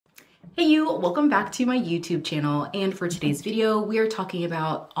Hey you, welcome back to my YouTube channel, and for today's video we are talking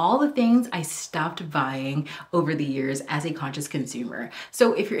about all the things I stopped buying over the years as a conscious consumer.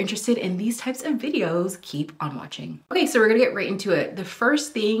 So if you're interested in these types of videos, keep on watching. Okay, so we're gonna get right into it. The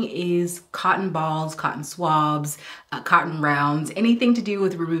first thing is cotton balls, cotton swabs, cotton rounds, anything to do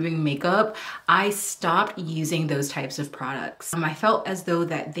with removing makeup. I stopped using those types of products. I felt as though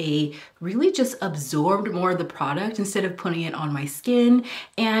that they really just absorbed more of the product instead of putting it on my skin,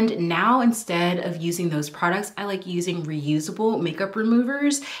 and now instead of using those products, I like using reusable makeup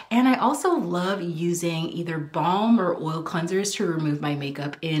removers, and I also love using either balm or oil cleansers to remove my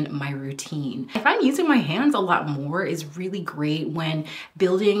makeup in my routine. I find using my hands a lot more is really great when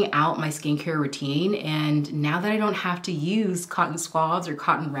building out my skincare routine, and now that I don't have to use cotton swabs or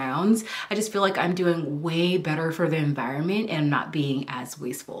cotton rounds, I just feel like I'm doing way better for the environment and not being as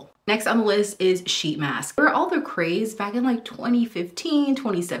wasteful. Next on the list is sheet masks. They were all the craze back in like 2015,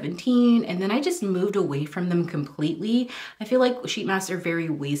 2017, and then I just moved away from them completely. I feel like sheet masks are very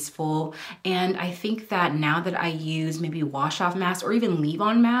wasteful, and I think that now that I use maybe wash-off masks or even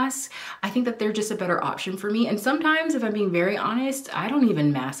leave-on masks, I think that they're just a better option for me. And sometimes, if I'm being very honest, I don't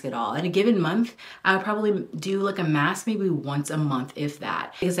even mask at all. In a given month, I'll probably do like a mask maybe once a month, if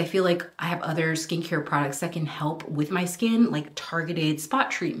that, because I feel like I have other skincare products that can help with my skin, like targeted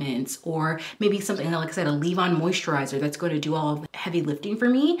spot treatments, or maybe something like I said, a leave-on moisturizer that's going to do all of the heavy lifting for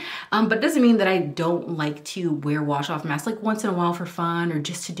me. But it doesn't mean that I don't like to wear wash-off masks like once in a while for fun, or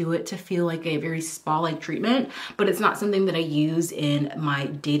just to do it to feel like a very spa-like treatment, but it's not something that I use in my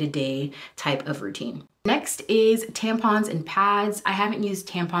day-to-day type of routine. Next is tampons and pads. I haven't used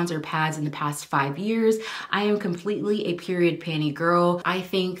tampons or pads in the past 5 years. I am completely a period panty girl. I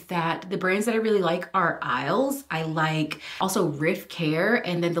think that the brands that I really like are Isles. I like also Rif Care,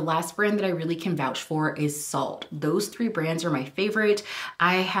 and then the last brand that I really can vouch for is Saalt. Those three brands are my favorite.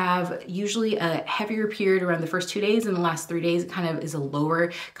 I have usually a heavier period around the first 2 days, and the last 3 days kind of is a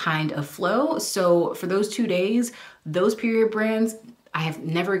lower kind of flow. So for those 2 days, those period brands, I have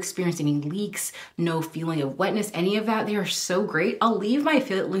never experienced any leaks, no feeling of wetness, any of that. They are so great. I'll leave my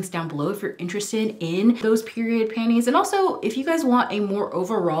affiliate links down below if you're interested in those period panties. And also, if you guys want a more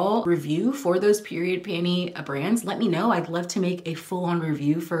overall review for those period panty brands, let me know. I'd love to make a full-on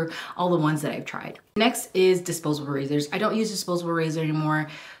review for all the ones that I've tried. Next is disposable razors. I don't use disposable razor anymore.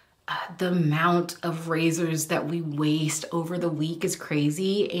 The amount of razors that we waste over the week is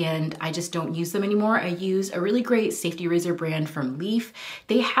crazy, and I just don't use them anymore. I use a really great safety razor brand from Leaf.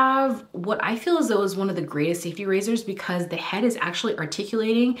 They have what I feel as though is one of the greatest safety razors because the head is actually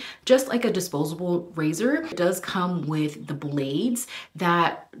articulating just like a disposable razor. It does come with the blades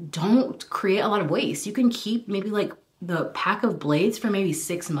that don't create a lot of waste. You can keep maybe like the pack of blades for maybe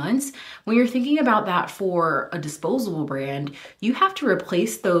 6 months. When you're thinking about that for a disposable brand, you have to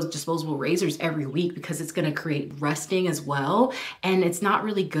replace those disposable razors every week because it's gonna create rusting as well, and it's not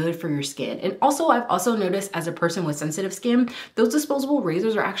really good for your skin. And also, I've also noticed as a person with sensitive skin, those disposable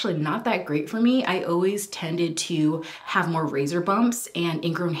razors are actually not that great for me. I always tended to have more razor bumps and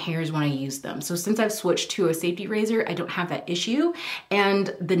ingrown hairs when I use them. So since I've switched to a safety razor, I don't have that issue.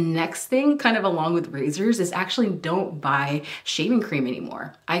 And the next thing, kind of along with razors, is actually don't buy shaving cream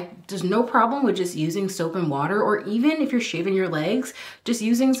anymore. There's no problem with just using soap and water, or even if you're shaving your legs, just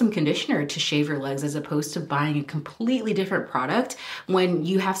using some conditioner to shave your legs as opposed to buying a completely different product when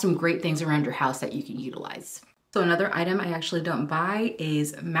you have some great things around your house that you can utilize. So another item I actually don't buy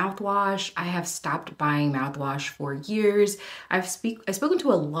is mouthwash. I have stopped buying mouthwash for years. I've spoken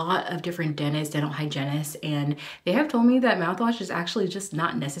to a lot of different dentists, dental hygienists, and they have told me that mouthwash is actually just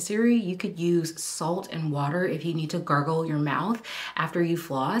not necessary. You could use salt and water if you need to gargle your mouth after you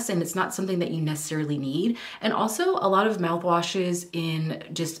floss, and it's not something that you necessarily need. And also, a lot of mouthwashes in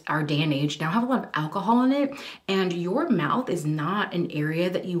just our day and age now have a lot of alcohol in it, and your mouth is not an area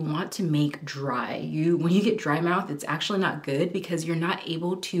that you want to make dry. When you get dry mouth, it's actually not good because you're not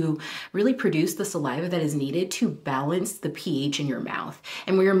able to really produce the saliva that is needed to balance the pH in your mouth.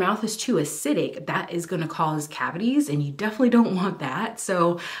 And when your mouth is too acidic, that is going to cause cavities, and you definitely don't want that.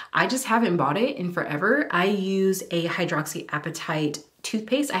 So I just haven't bought it in forever. I use a Hydroxyapatite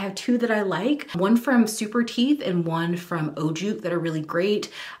toothpaste. I have two that I like, one from Super Teeth and one from Ojuke, that are really great.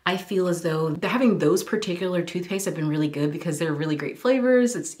 I feel as though having those particular toothpastes have been really good because they're really great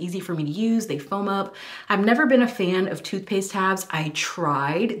flavors. It's easy for me to use. They foam up. I've never been a fan of toothpaste tabs. I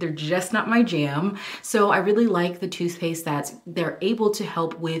tried. They're just not my jam. So I really like the toothpaste they're able to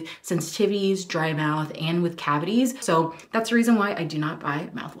help with sensitivities, dry mouth, and with cavities. So that's the reason why I do not buy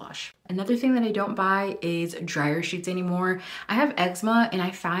mouthwash. Another thing that I don't buy is dryer sheets anymore. I have eczema and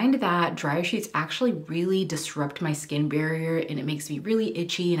I find that dryer sheets actually really disrupt my skin barrier and it makes me really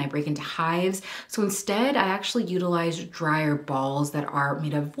itchy and I break into hives. So instead, I actually utilize dryer balls that are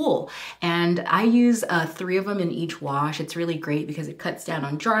made of wool. And I use 3 of them in each wash. It's really great because it cuts down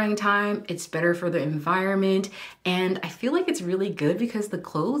on drying time. It's better for the environment. And I feel like it's really good because the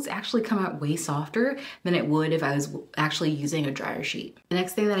clothes actually come out way softer than it would if I was actually using a dryer sheet. The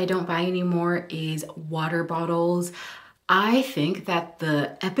next thing that I don't buy anymore is water bottles. I think that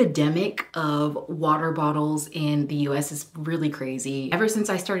the epidemic of water bottles in the US is really crazy. Ever since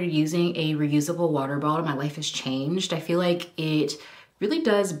I started using a reusable water bottle, my life has changed. I feel like it really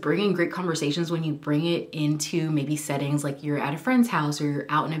does bring in great conversations when you bring it into maybe settings like you're at a friend's house or you're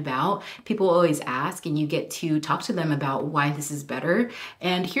out and about. People always ask and you get to talk to them about why this is better.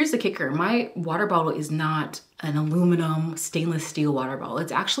 And here's the kicker, my water bottle is not an aluminum stainless steel water bottle.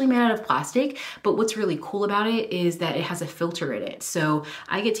 It's actually made out of plastic, but what's really cool about it is that it has a filter in it. So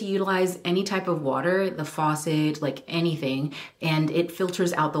I get to utilize any type of water, the faucet, like anything, and it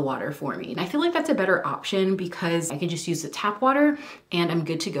filters out the water for me. And I feel like that's a better option because I can just use the tap water and I'm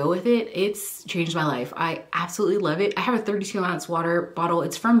good to go with it. It's changed my life. I absolutely love it. I have a 32-ounce water bottle.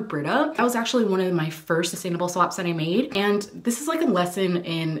 It's from Brita. That was actually one of my first sustainable swaps that I made. And this is like a lesson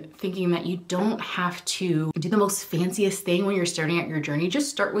in thinking that you don't have to do the most fanciest thing when you're starting out your journey. Just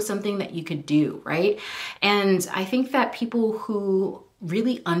start with something that you could do, right? And I think that people who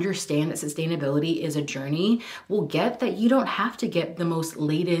really understand that sustainability is a journey will get that you don't have to get the most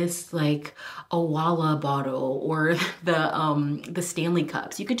latest like Awala bottle or the Stanley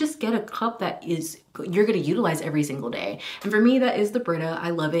cups. You could just get a cup that you're gonna utilize every single day. And for me, that is the Brita. I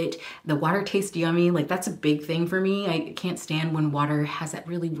love it. The water tastes yummy. Like that's a big thing for me. I can't stand when water has that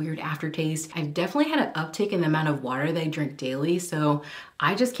really weird aftertaste. I've definitely had an uptick in the amount of water that I drink daily. So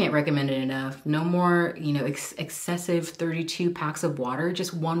I just can't recommend it enough. No more, you know, excessive 32 packs of water,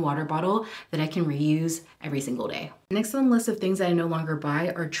 just one water bottle that I can reuse every single day. Next on the list of things that I no longer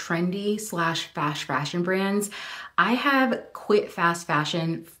buy are trendy / fast fashion brands. I have quit fast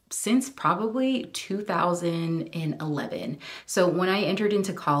fashion since probably 2011. So when I entered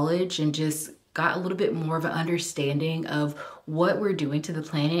into college and just got a little bit more of an understanding of what we're doing to the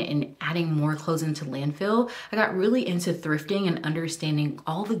planet and adding more clothes into landfill, I got really into thrifting and understanding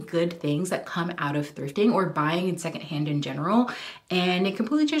all the good things that come out of thrifting or buying in secondhand in general. And it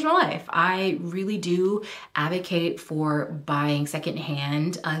completely changed my life. I really do advocate for buying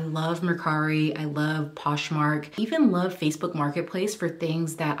secondhand. I love Mercari, I love Poshmark, even love Facebook Marketplace for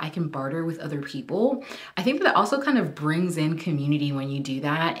things that I can barter with other people. I think that also kind of brings in community when you do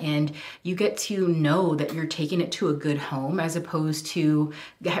that, and you get to know that you're taking it to a good home as opposed to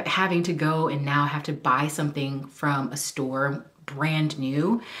having to go and now have to buy something from a store brand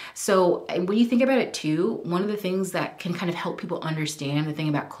new. So when you think about it too, one of the things that can kind of help people understand the thing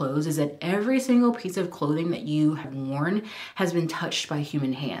about clothes is that every single piece of clothing that you have worn has been touched by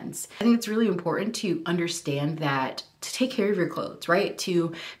human hands. I think it's really important to understand that, to take care of your clothes, right?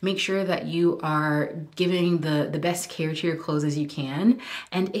 To make sure that you are giving the best care to your clothes as you can.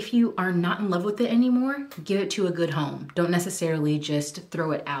 And if you are not in love with it anymore, give it to a good home. Don't necessarily just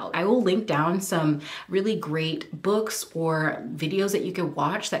throw it out. I will link down some really great books or videos that you can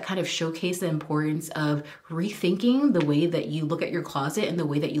watch that kind of showcase the importance of rethinking the way that you look at your closet and the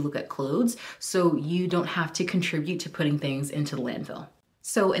way that you look at clothes, so you don't have to contribute to putting things into the landfill.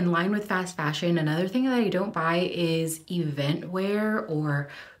 So in line with fast fashion, another thing that I don't buy is event wear or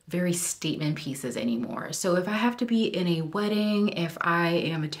very statement pieces anymore. So if I have to be in a wedding, if I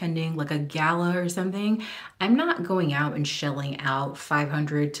am attending like a gala or something, I'm not going out and shelling out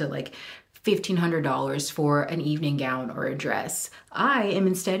 $500 to like $1,500 for an evening gown or a dress. I am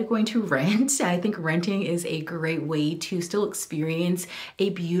instead going to rent. I think renting is a great way to still experience a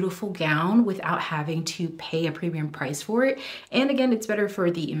beautiful gown without having to pay a premium price for it. And again, it's better for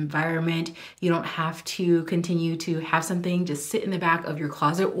the environment. You don't have to continue to have something just sit in the back of your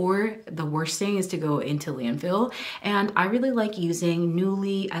closet, or the worst thing is to go into landfill. And I really like using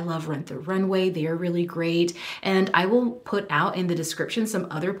Nuuly. I love Rent the Runway. They are really great. And I will put out in the description some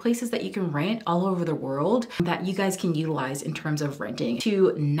other places that you can rent all over the world that you guys can utilize in terms of renting,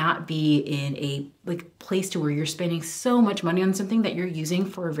 to not be in a place to where you're spending so much money on something that you're using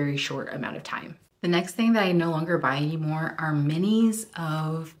for a very short amount of time. The next thing that I no longer buy anymore are minis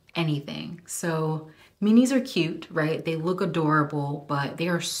of anything. So Minis are cute, right? They look adorable, but they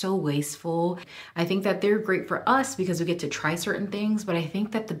are so wasteful. I think that they're great for us because we get to try certain things, but I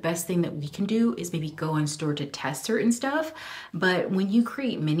think that the best thing that we can do is maybe go in store to test certain stuff. But when you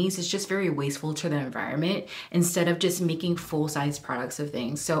create minis, it's just very wasteful to the environment instead of just making full-size products of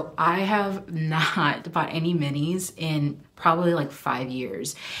things. So I have not bought any minis in probably like 5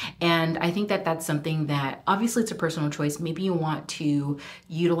 years. And I think that that's something that obviously it's a personal choice. Maybe you want to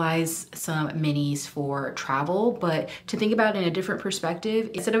utilize some minis for travel, but to think about it in a different perspective,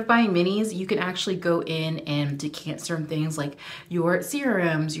 instead of buying minis, you can actually go in and decant certain things like your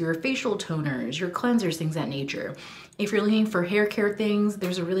serums, your facial toners, your cleansers, things of that nature. If you're looking for hair care things,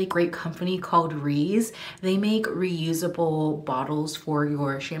 there's a really great company called Reus. They make reusable bottles for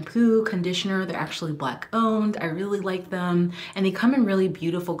your shampoo, conditioner. They're actually Black owned. I really like them. And they come in really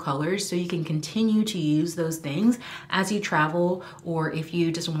beautiful colors, so you can continue to use those things as you travel, or if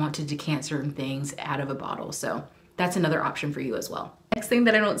you just want to decant certain things out of a bottle. So that's another option for you as well. Next thing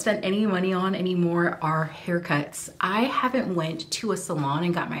that I don't spend any money on anymore are haircuts. I haven't went to a salon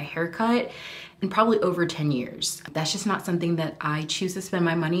and got my hair cut in probably over 10 years. That's just not something that I choose to spend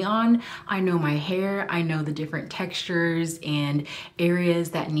my money on. I know my hair, I know the different textures and areas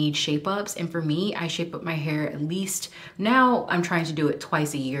that need shape ups. And for me, I shape up my hair at least, now I'm trying to do it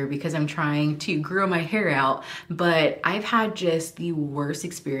twice a year because I'm trying to grow my hair out. But I've had just the worst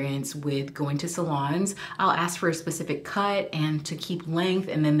experience with going to salons. I'll ask for a specific cut and to keep length,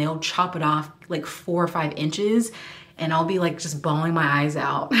 and then they'll chop it off like 4 or 5 inches, and I'll be like just bawling my eyes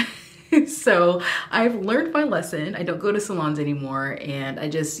out. So I've learned my lesson. I don't go to salons anymore, and I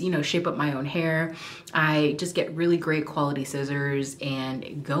just, you know, shape up my own hair. I just get really great quality scissors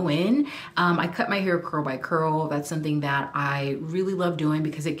and go in. I cut my hair curl by curl. That's something that I really love doing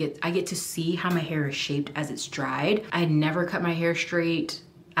because I get to see how my hair is shaped as it's dried. I never cut my hair straight.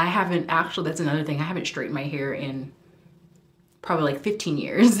 I haven't, actually, that's another thing. I haven't straightened my hair in probably like 15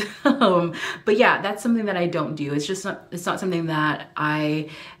 years. But yeah, that's something that I don't do. It's not something that I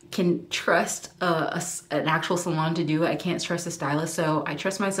can trust an actual salon to do. I can't trust a stylist. So I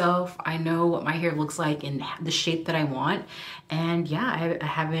trust myself. I know what my hair looks like and the shape that I want. And yeah, I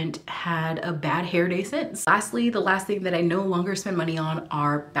haven't had a bad hair day since. Lastly, the last thing that I no longer spend money on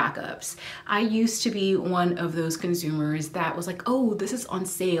are backups. I used to be one of those consumers that was like, oh, this is on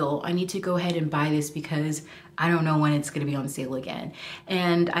sale. I need to go ahead and buy this because I don't know when it's gonna be on sale again.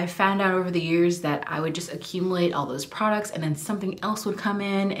 And I found out over the years that I would just accumulate all those products, and then something else would come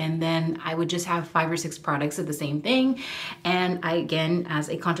in, and then I would just have 5 or 6 products of the same thing. And I, again, as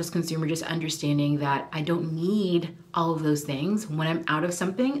a conscious consumer, just understanding that I don't need all of those things. When I'm out of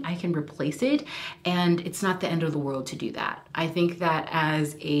something, I can replace it, and it's not the end of the world to do that. I think that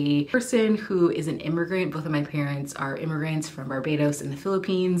as a person who is an immigrant, both of my parents are immigrants from Barbados and the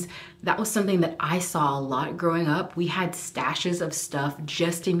Philippines, that was something that I saw a lot growing up. We had stashes of stuff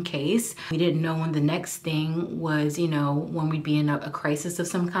just in case. We didn't know when the next thing was, you know, when we'd be in a crisis of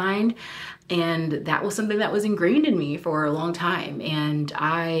some kind. And that was something that was ingrained in me for a long time. And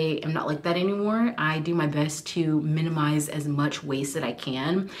I am not like that anymore. I do my best to minimize as much waste that I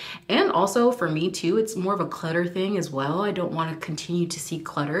can. And also for me too, it's more of a clutter thing as well. I don't want to continue to see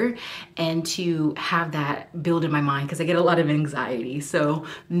clutter and to have that build in my mind because I get a lot of anxiety. So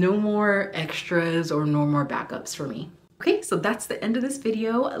no more extras or no more backups for me. Okay, so that's the end of this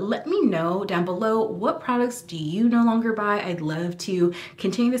video. Let me know down below, what products do you no longer buy? I'd love to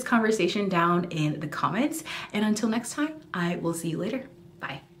continue this conversation down in the comments. And until next time, I will see you later.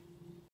 Bye.